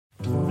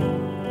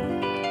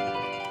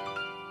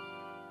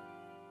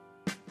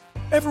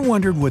Ever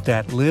wondered what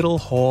that little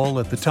hole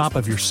at the top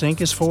of your sink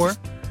is for?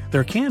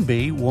 There can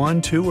be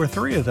 1, 2, or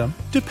 3 of them,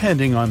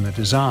 depending on the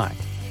design.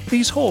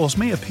 These holes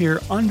may appear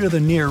under the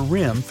near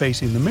rim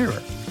facing the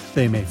mirror.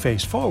 They may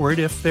face forward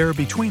if they're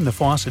between the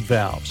faucet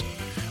valves.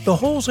 The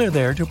holes are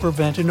there to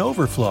prevent an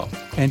overflow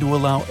and to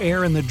allow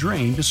air in the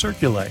drain to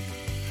circulate.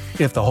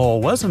 If the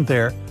hole wasn't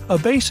there, a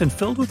basin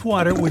filled with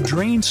water would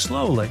drain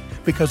slowly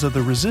because of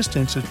the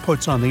resistance it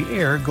puts on the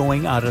air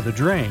going out of the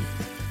drain.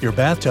 Your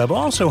bathtub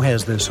also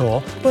has this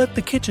hole, but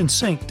the kitchen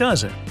sink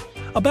doesn't.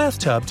 A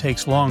bathtub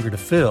takes longer to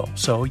fill,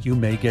 so you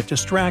may get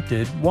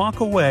distracted, walk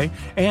away,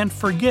 and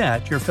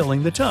forget you're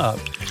filling the tub,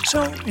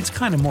 so it's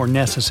kind of more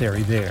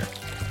necessary there.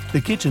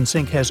 The kitchen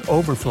sink has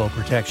overflow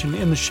protection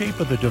in the shape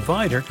of the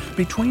divider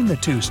between the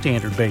 2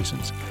 standard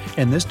basins,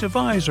 and this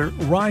divisor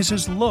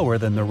rises lower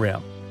than the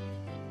rim.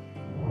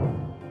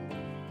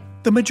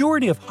 The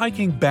majority of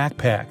hiking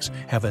backpacks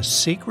have a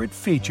secret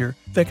feature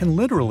that can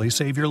literally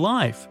save your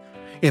life.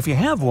 If you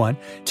have one,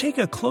 take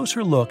a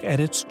closer look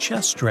at its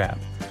chest strap.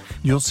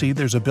 You'll see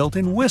there's a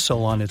built-in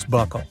whistle on its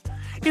buckle.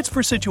 It's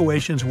for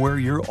situations where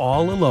you're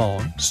all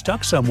alone,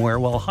 stuck somewhere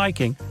while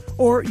hiking,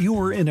 or you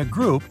were in a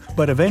group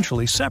but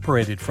eventually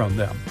separated from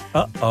them.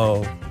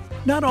 Uh-oh.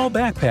 Not all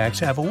backpacks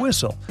have a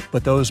whistle,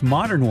 but those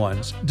modern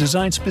ones,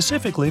 designed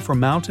specifically for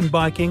mountain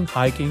biking,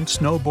 hiking,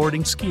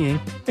 snowboarding, skiing,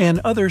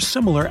 and other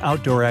similar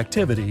outdoor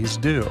activities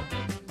do.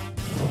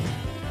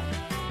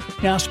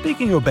 Now,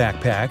 speaking of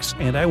backpacks,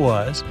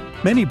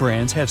 many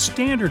brands have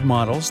standard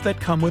models that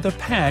come with a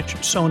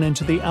patch sewn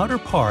into the outer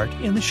part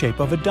in the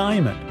shape of a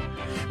diamond.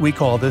 We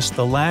call this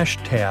the lash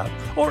tab,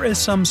 or as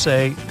some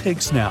say,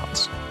 pig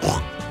snouts.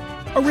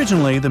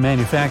 Originally, the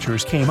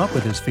manufacturers came up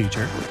with this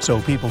feature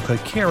so people could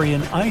carry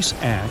an ice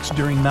axe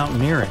during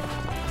mountaineering.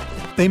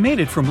 They made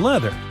it from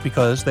leather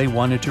because they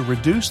wanted to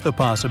reduce the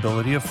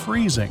possibility of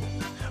freezing.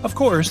 Of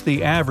course,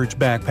 the average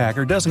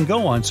backpacker doesn't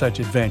go on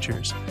such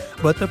adventures,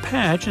 but the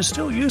patch is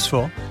still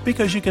useful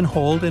because you can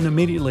hold and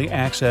immediately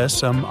access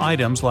some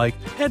items like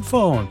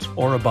headphones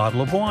or a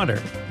bottle of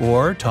water,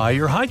 or tie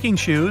your hiking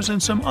shoes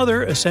and some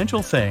other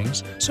essential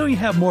things so you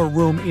have more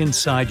room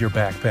inside your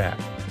backpack.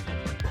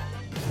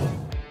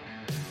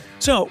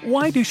 So,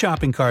 why do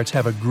shopping carts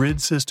have a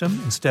grid system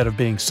instead of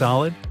being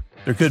solid?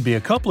 There could be a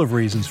couple of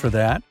reasons for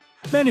that.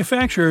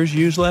 Manufacturers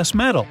use less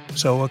metal,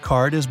 so a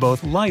cart is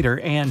both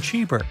lighter and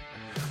cheaper.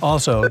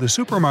 Also, the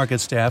supermarket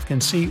staff can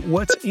see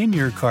what's in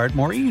your cart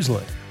more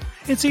easily.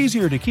 It's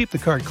easier to keep the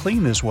cart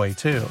clean this way,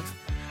 too.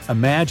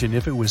 Imagine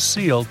if it was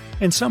sealed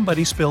and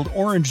somebody spilled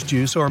orange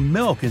juice or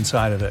milk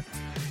inside of it.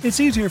 It's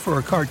easier for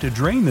a cart to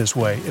drain this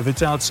way if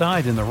it's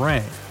outside in the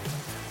rain.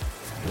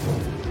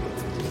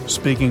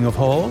 Speaking of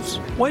holes,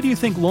 why do you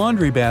think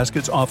laundry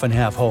baskets often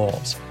have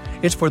holes?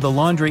 It's for the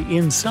laundry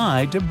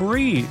inside to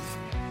breathe.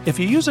 If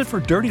you use it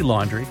for dirty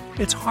laundry,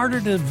 it's harder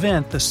to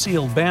vent the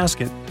sealed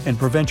basket and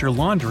prevent your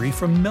laundry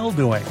from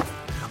mildewing.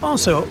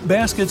 Also,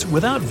 baskets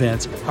without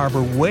vents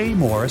harbor way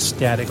more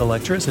static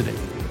electricity.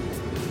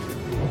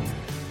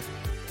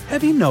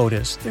 Have you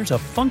noticed there's a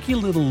funky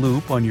little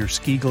loop on your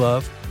ski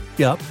glove?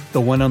 Yup,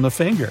 the one on the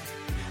finger.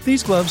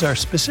 These gloves are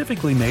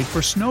specifically made for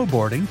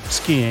snowboarding,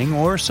 skiing,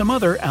 or some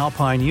other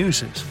alpine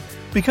uses.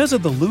 Because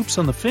of the loops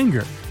on the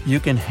finger, you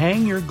can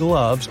hang your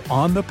gloves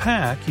on the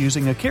pack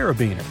using a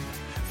carabiner.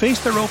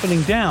 Face their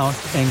opening down,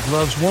 and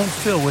gloves won't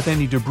fill with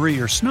any debris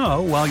or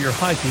snow while you're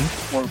hiking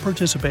or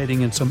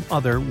participating in some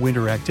other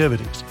winter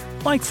activities,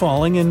 like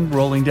falling and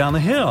rolling down the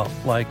hill,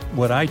 like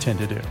what I tend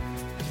to do.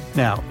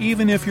 Now,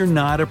 even if you're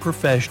not a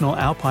professional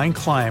alpine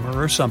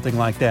climber or something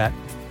like that,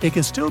 it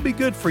can still be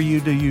good for you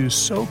to use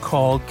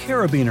so-called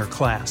carabiner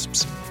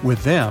clasps.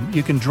 With them,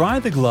 you can dry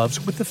the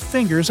gloves with the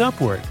fingers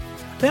upward.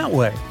 That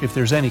way, if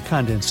there's any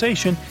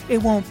condensation,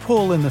 it won't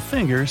pull in the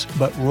fingers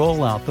but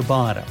roll out the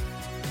bottom.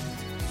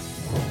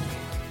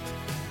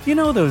 You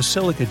know those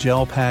silica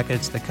gel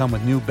packets that come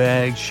with new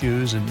bags,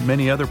 shoes, and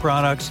many other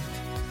products?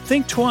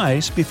 Think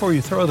twice before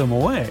you throw them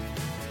away.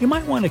 You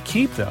might want to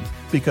keep them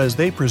because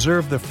they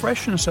preserve the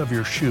freshness of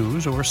your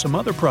shoes or some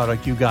other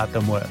product you got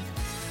them with.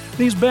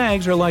 These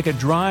bags are like a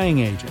drying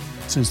agent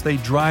since they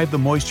drive the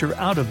moisture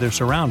out of their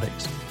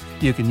surroundings.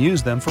 You can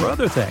use them for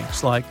other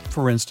things, like,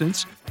 for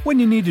instance, when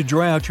you need to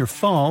dry out your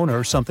phone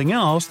or something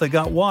else that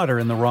got water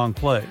in the wrong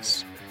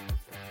place.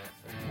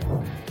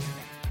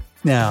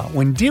 Now,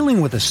 when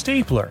dealing with a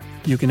stapler,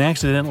 you can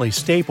accidentally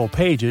staple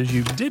pages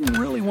you didn't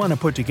really want to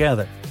put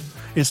together.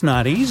 It's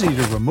not easy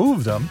to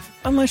remove them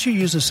unless you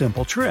use a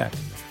simple trick.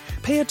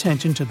 Pay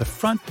attention to the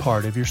front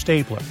part of your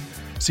stapler.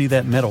 See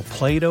that metal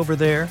plate over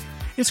there?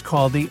 It's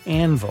called the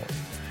anvil.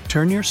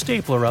 Turn your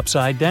stapler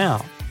upside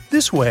down.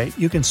 This way,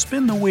 you can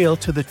spin the wheel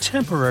to the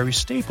temporary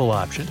staple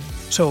option,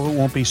 so it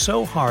won't be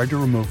so hard to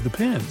remove the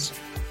pins.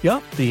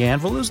 Yup, the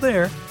anvil is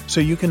there, so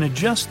you can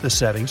adjust the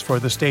settings for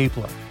the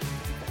stapler.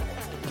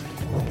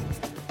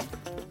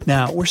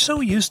 Now, we're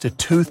so used to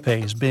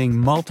toothpaste being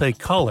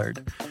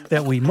multicolored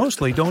that we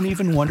mostly don't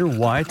even wonder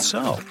why it's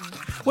so.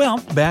 Well,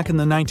 back in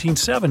the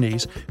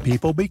 1970s,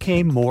 people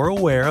became more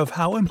aware of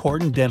how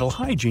important dental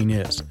hygiene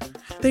is.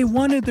 They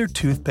wanted their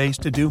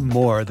toothpaste to do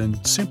more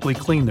than simply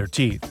clean their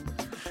teeth.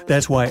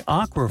 That's why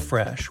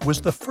Aquafresh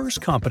was the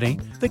first company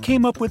that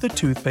came up with a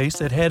toothpaste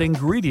that had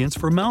ingredients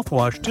for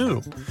mouthwash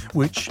too,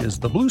 which is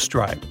the blue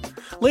stripe.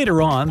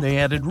 Later on, they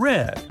added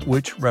red,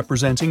 which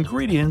represents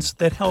ingredients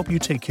that help you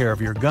take care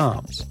of your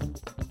gums.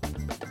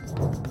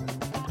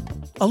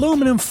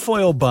 Aluminum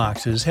foil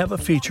boxes have a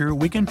feature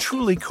we can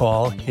truly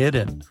call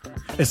hidden.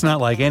 It's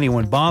not like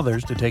anyone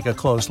bothers to take a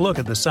close look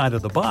at the side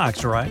of the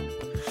box, right?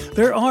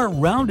 There are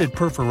rounded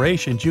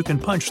perforations you can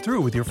punch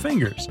through with your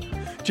fingers.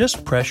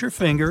 Just press your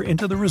finger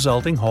into the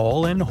resulting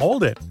hole and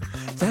hold it.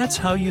 That's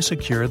how you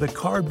secure the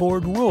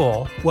cardboard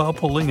roll while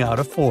pulling out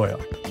a foil.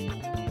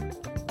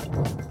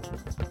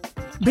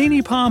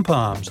 Beanie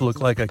pom-poms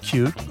look like a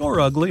cute, or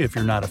ugly if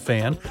you're not a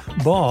fan,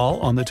 ball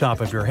on the top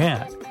of your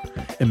hat.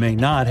 It may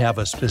not have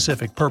a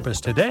specific purpose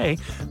today,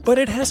 but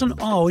it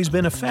hasn't always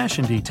been a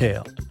fashion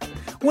detail.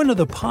 One of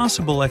the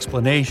possible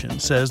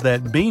explanations says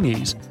that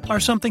beanies are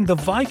something the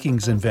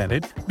Vikings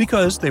invented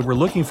because they were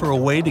looking for a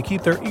way to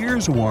keep their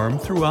ears warm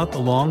throughout the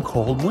long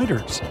cold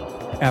winters.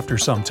 After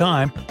some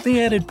time,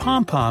 they added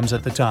pom-poms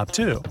at the top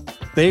too.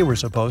 They were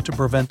supposed to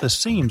prevent the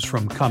seams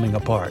from coming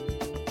apart.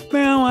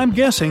 Now, I'm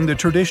guessing the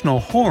traditional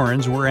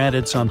horns were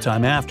added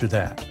sometime after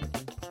that.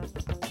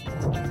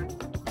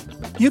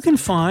 You can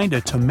find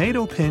a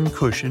tomato pin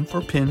cushion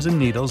for pins and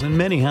needles in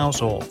many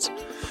households.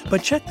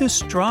 But check this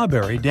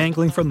strawberry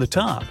dangling from the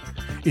top.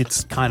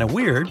 It's kind of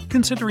weird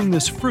considering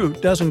this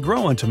fruit doesn't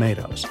grow on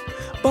tomatoes.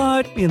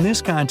 But in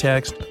this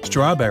context,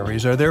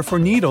 strawberries are there for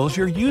needles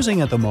you're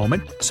using at the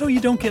moment so you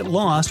don't get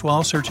lost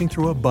while searching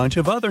through a bunch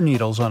of other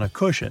needles on a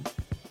cushion.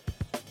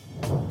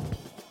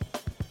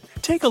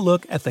 Take a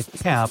look at the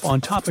cap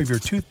on top of your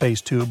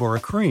toothpaste tube or a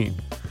cream.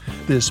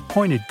 This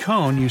pointed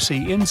cone you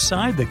see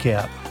inside the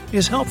cap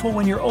is helpful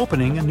when you're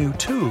opening a new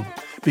tube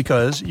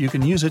because you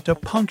can use it to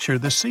puncture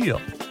the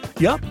seal.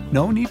 Yup,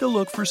 no need to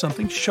look for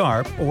something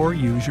sharp or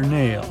use your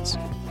nails.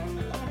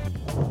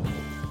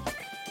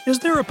 Is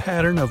there a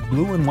pattern of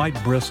blue and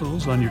white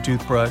bristles on your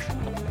toothbrush?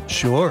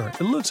 Sure,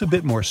 it looks a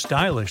bit more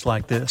stylish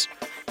like this,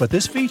 but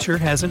this feature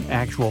has an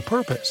actual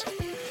purpose.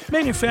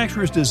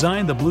 Manufacturers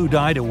designed the blue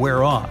dye to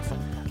wear off.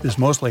 This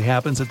mostly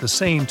happens at the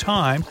same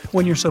time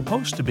when you're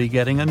supposed to be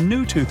getting a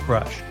new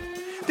toothbrush.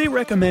 They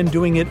recommend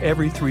doing it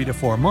every 3 to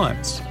 4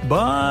 months,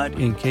 but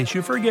in case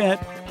you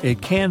forget,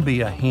 it can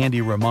be a handy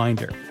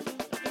reminder.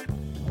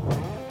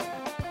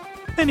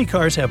 Many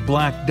cars have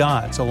black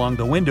dots along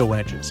the window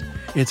edges.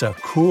 It's a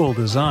cool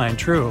design,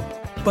 true,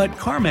 but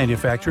car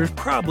manufacturers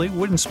probably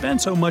wouldn't spend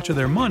so much of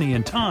their money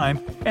and time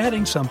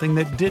adding something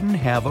that didn't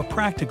have a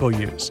practical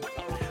use.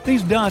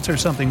 These dots are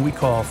something we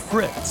call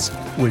Fritz,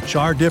 which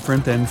are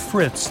different than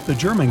Fritz, the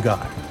German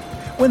guy.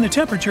 When the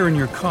temperature in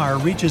your car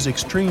reaches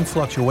extreme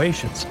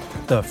fluctuations,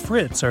 the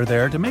Fritz are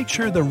there to make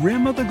sure the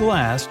rim of the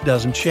glass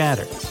doesn't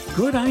shatter.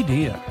 Good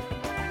idea.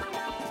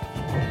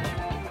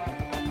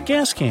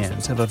 Gas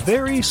cans have a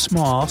very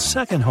small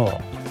second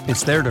hole.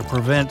 It's there to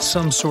prevent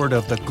some sort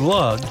of the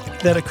glug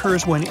that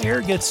occurs when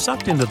air gets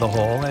sucked into the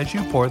hole as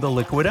you pour the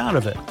liquid out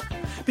of it.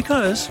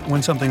 Because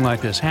when something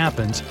like this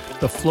happens,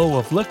 the flow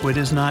of liquid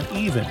is not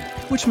even,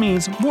 which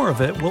means more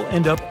of it will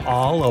end up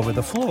all over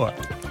the floor.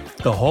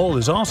 The hole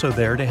is also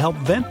there to help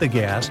vent the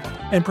gas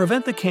and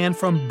prevent the can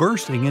from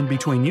bursting in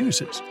between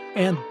uses,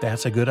 and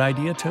that's a good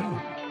idea too.